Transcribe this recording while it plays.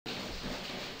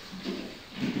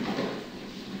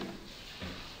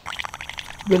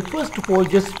Well, first of all,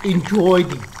 just enjoy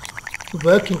the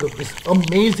working of this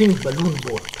amazing balloon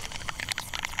boat.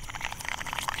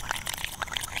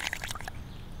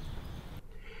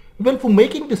 Well, for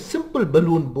making this simple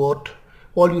balloon boat,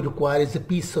 all you require is a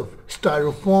piece of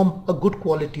styrofoam, a good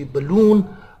quality balloon,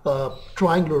 a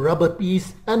triangular rubber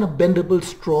piece, and a bendable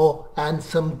straw and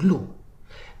some glue.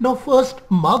 Now first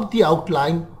mark the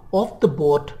outline of the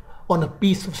boat on a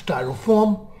piece of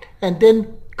styrofoam and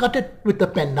then cut it with a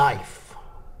penknife.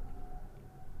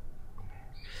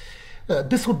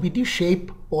 This would be the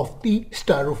shape of the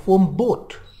styrofoam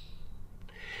boat.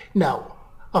 Now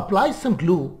apply some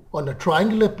glue on a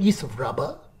triangular piece of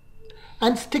rubber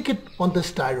and stick it on the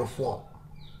styrofoam.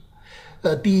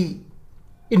 The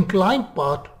inclined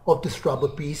part of this rubber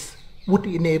piece would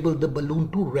enable the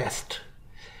balloon to rest.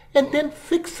 And then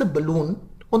fix the balloon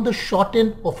on the short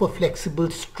end of a flexible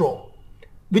straw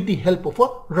with the help of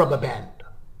a rubber band.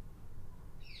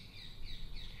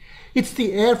 It's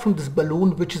the air from this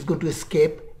balloon which is going to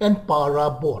escape and power our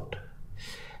boat.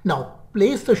 Now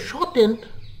place the short end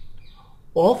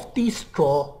of the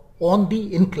straw on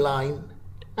the incline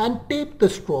and tape the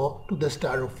straw to the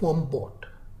styrofoam boat.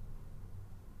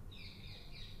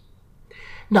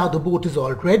 Now the boat is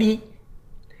all ready.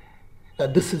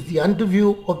 This is the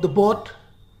underview of the boat,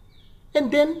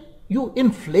 and then you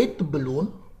inflate the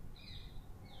balloon.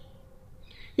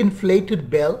 Inflated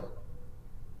bell.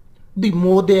 The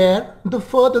more the air, the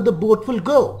further the boat will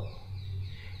go.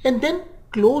 And then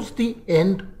close the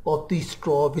end of the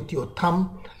straw with your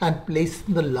thumb and place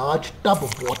in the large tub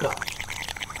of water.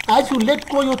 As you let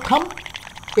go your thumb,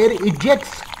 air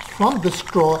ejects from the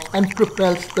straw and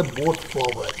propels the boat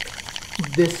forward.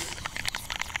 This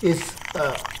is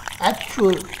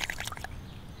actual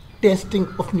testing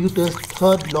of Newton's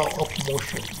third law of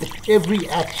motion, that every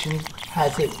action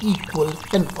has an equal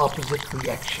and opposite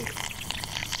reaction.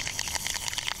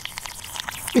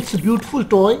 It's a beautiful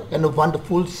toy and a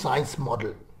wonderful science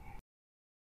model.